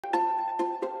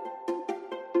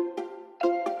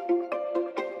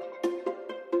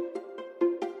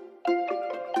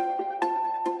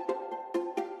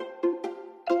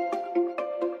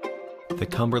The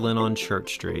Cumberland on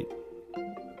Church Street,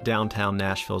 downtown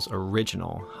Nashville's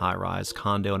original high-rise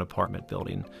condo and apartment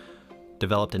building.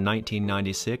 Developed in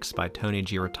 1996 by Tony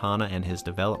Giarratana and his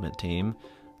development team,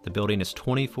 the building is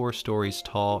 24 stories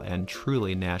tall and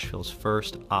truly Nashville's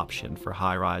first option for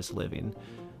high-rise living.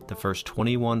 The first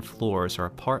 21 floors are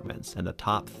apartments and the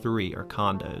top 3 are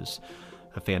condos.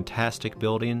 A fantastic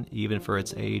building, even for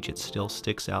its age, it still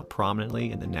sticks out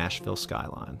prominently in the Nashville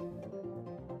skyline.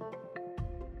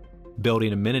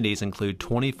 Building amenities include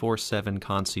 24/7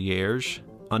 concierge,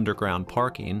 underground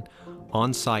parking,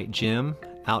 on-site gym,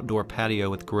 outdoor patio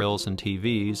with grills and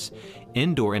TVs,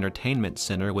 indoor entertainment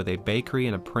center with a bakery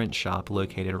and a print shop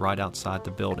located right outside the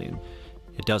building.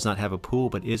 It does not have a pool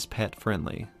but is pet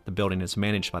friendly. The building is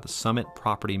managed by the Summit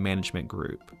Property Management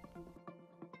Group.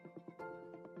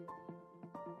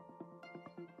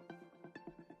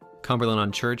 Cumberland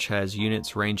on Church has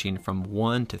units ranging from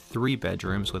 1 to 3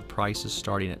 bedrooms with prices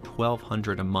starting at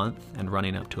 $1,200 a month and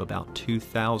running up to about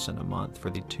 $2,000 a month for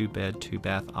the 2-bed,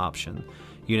 2-bath option.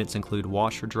 Units include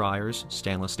washer dryers,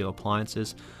 stainless steel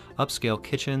appliances, upscale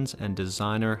kitchens, and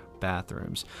designer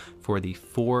bathrooms. For the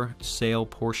for sale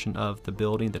portion of the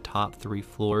building, the top 3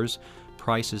 floors,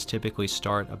 prices typically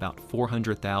start about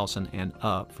 $400,000 and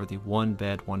up for the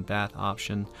 1-bed, 1-bath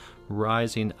option,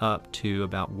 rising up to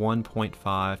about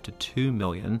 $1.5 to $2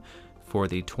 million for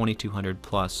the 2,200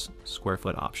 plus square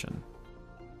foot option.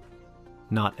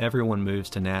 Not everyone moves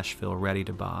to Nashville ready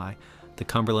to buy. The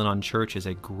Cumberland on Church is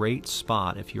a great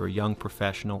spot if you're a young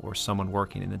professional or someone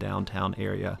working in the downtown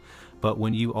area. But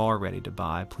when you are ready to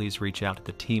buy, please reach out to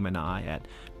the team and I at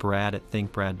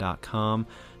brad@thinkbrad.com,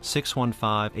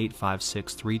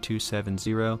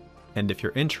 615-856-3270. And if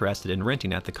you're interested in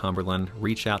renting at the Cumberland,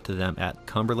 reach out to them at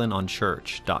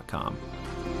cumberlandonchurch.com.